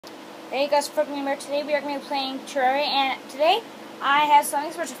Hey guys, Pokemon. Today we are going to be playing Terraria, and today I have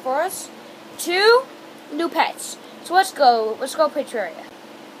something special for us. 2 new pets. So let's go play Terraria.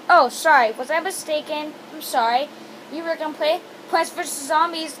 Oh, sorry, was I mistaken? I'm sorry. We were going to play Plants vs.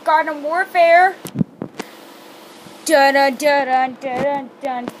 Zombies Garden Warfare. Dun dun dun dun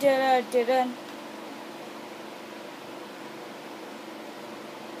dun dun dun dun.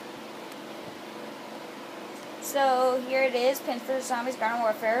 So here it is, Plants vs. Zombies Garden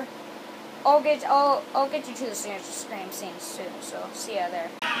Warfare. I'll get you to the screen scenes soon, so see ya there.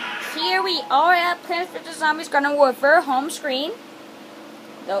 Here we are at Plants vs. Zombies Garden Warfare home screen.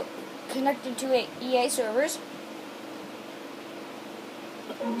 Though connected to EA servers.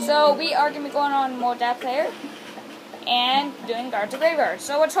 So we are gonna be going on multiplayer and doing Guards of Graveyard.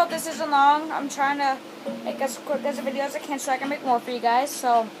 So let's hope this isn't long. I'm trying to make as quick as a video as I can so I can make more for you guys.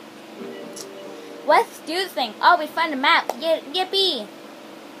 So let's do the thing. Oh, we found a map. Yippee!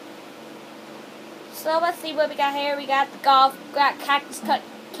 So let's see what we got here. We got the golf, got Cactus Cut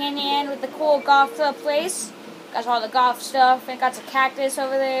Canyon with the cool golf place. Got all the golf stuff, and got some cactus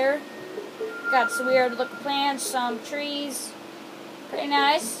over there. Got some weird looking plants, some trees. Pretty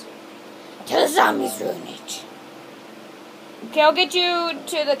nice. Until the zombies ruin it. Okay, I'll get you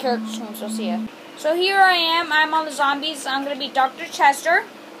to the character screen, so see ya. So here I am. I'm on the zombies. I'm gonna be Dr. Chester.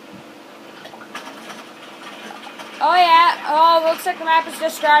 Oh yeah. Oh, looks like the map is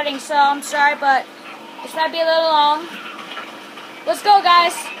just starting, so I'm sorry, but this might be a little long. Let's go,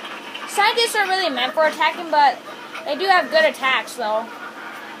 guys. Scientists aren't really meant for attacking, but they do have good attacks, though.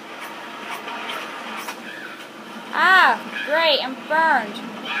 Ah, great, I'm burned.